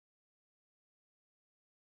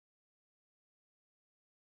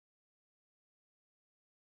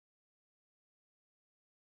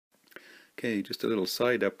Okay, just a little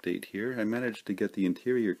side update here. I managed to get the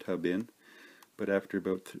interior tub in, but after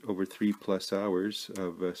about over 3+ hours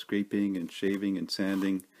of scraping and shaving and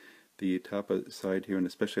sanding the top side here, and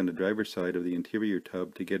especially on the driver's side of the interior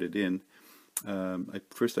tub to get it in,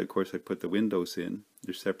 first of course I put the windows in.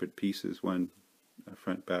 They're separate pieces, one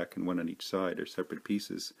front, back, and one on each side are separate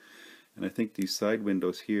pieces. And I think these side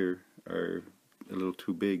windows here are a little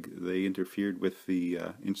too big. They interfered with the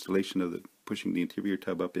installation of pushing the interior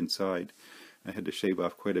tub up inside. I had to shave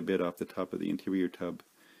off quite a bit off the top of the interior tub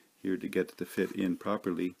here to get it to fit in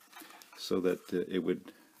properly, so that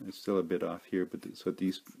it's still a bit off here, but so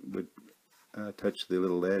these would touch the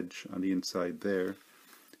little edge on the inside there,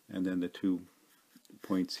 and then the 2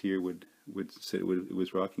 points here would sit. It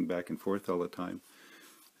was rocking back and forth all the time.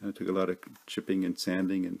 And it took a lot of chipping and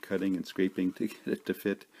sanding and cutting and scraping to get it to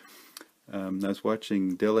fit. I was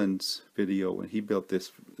watching Dylan's video when he built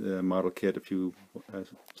this model kit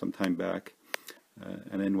some time back,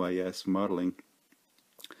 an NYS modeling,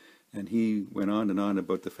 and he went on and on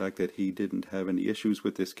about the fact that he didn't have any issues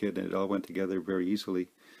with this kit and it all went together very easily.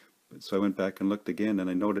 So I went back and looked again, and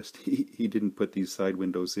I noticed he didn't put these side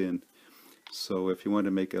windows in. So if you want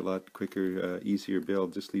to make a lot quicker, easier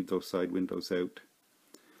build, just leave those side windows out.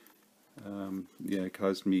 Yeah, it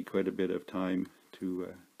caused me quite a bit of time to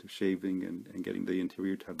shaving and getting the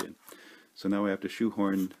interior tub in. So now I have to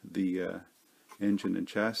shoehorn the engine and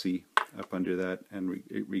chassis up under that, and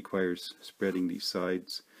it requires spreading these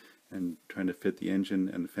sides and trying to fit the engine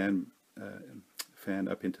and the fan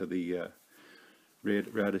up into the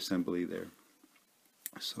rad assembly there.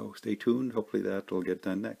 So stay tuned, hopefully that will get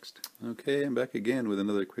done next. Okay, I'm back again with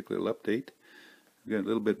another quick little update. I've got a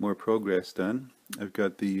little bit more progress done. I've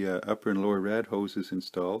got the upper and lower rad hoses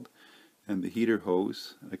installed, and the heater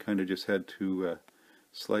hose. I kind of just had to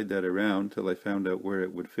slide that around till I found out where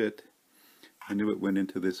it would fit. I knew it went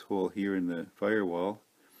into this hole here in the firewall,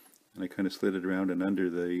 and I kind of slid it around and under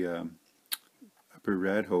the upper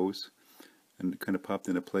rad hose, and it kind of popped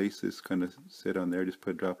into place. This kind of sit on there, just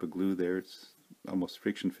put a drop of glue there. It's almost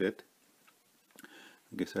friction fit.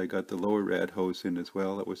 I guess I got the lower rad hose in as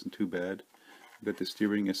well. That wasn't too bad. I got the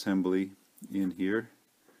steering assembly in here,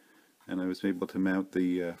 and I was able to mount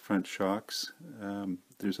the front shocks.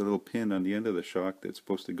 There's a little pin on the end of the shock that's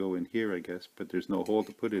supposed to go in here, I guess, but there's no hole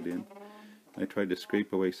to put it in. I tried to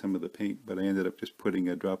scrape away some of the paint, but I ended up just putting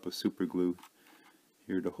a drop of super glue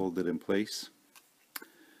here to hold it in place.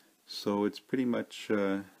 So it's pretty much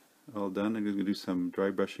all done. I'm going to do some dry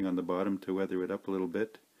brushing on the bottom to weather it up a little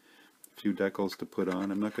bit. A few decals to put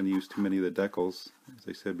on. I'm not going to use too many of the decals. As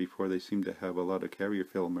I said before, they seem to have a lot of carrier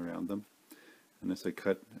film around them. And as I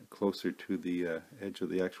cut closer to the edge of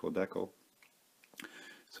the actual decal.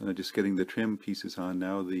 So I'm just getting the trim pieces on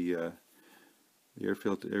now. The air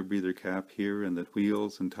filter, air breather cap here, and the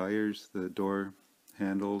wheels and tires, the door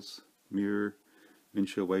handles, mirror,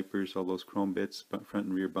 windshield wipers, all those chrome bits, front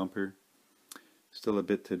and rear bumper. Still a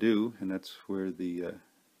bit to do, and that's where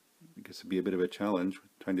I guess it'd be a bit of a challenge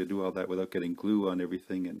trying to do all that without getting glue on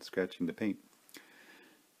everything and scratching the paint.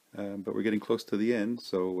 But we're getting close to the end,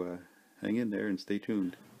 so hang in there and stay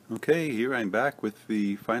tuned. Okay, here I'm back with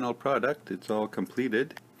the final product. It's all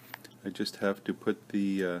completed. I just have to put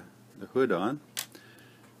the hood on.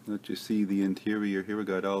 Let you see the interior here. We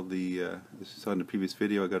got all the, as you saw in the previous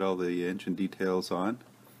video, I got all the engine details on.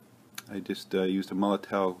 I just used a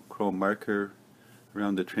Molotow chrome marker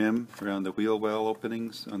around the trim, around the wheel well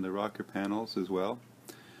openings, on the rocker panels as well.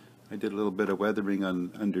 I did a little bit of weathering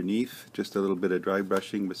underneath, just a little bit of dry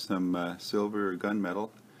brushing with some silver or gunmetal,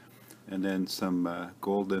 and then some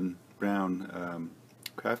golden brown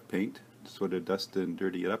craft paint, sort of dust and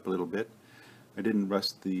dirty it up a little bit. I didn't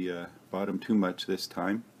rust the bottom too much this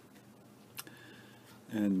time.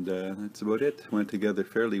 And that's about it. Went together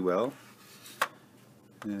fairly well.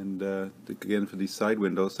 And again, for these side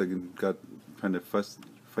windows, I got trying to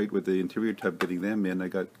fight with the interior tub getting them in. I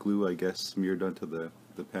got glue, I guess, smeared onto the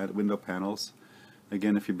window panels.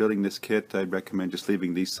 Again, if you're building this kit, I'd recommend just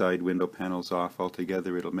leaving these side window panels off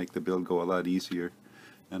altogether. It'll make the build go a lot easier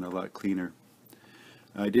and a lot cleaner.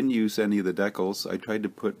 I didn't use any of the decals. I tried to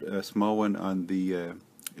put a small one on the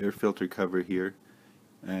air filter cover here,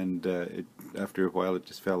 and after a while it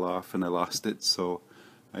just fell off and I lost it, so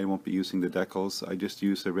I won't be using the decals. I just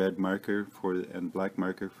used a red marker and black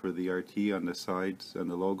marker for the RT on the sides and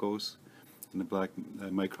the logos, and the black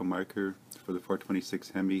micro marker for the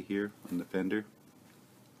 426 Hemi here on the fender.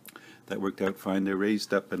 That worked out fine. They're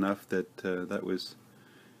raised up enough that that was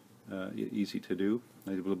easy to do.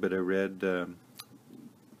 I did a little bit of red,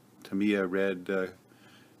 Tamiya red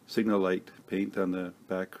signal light paint on the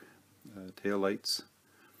back tail lights.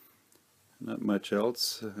 Not much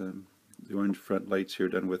else. the orange front lights here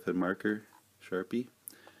done with a marker, Sharpie.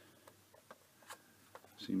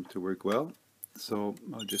 Seems to work well. So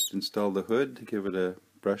I'll just install the hood to give it a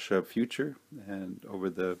brush of Future, and over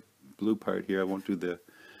the blue part here I won't do the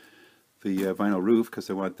vinyl roof because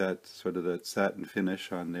I want that sort of that satin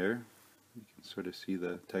finish on there. You can sort of see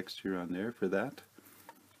the texture on there for that.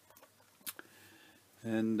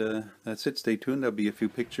 And that's it. Stay tuned. There'll be a few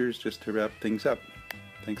pictures just to wrap things up.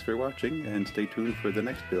 Thanks for watching, and stay tuned for the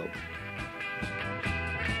next build.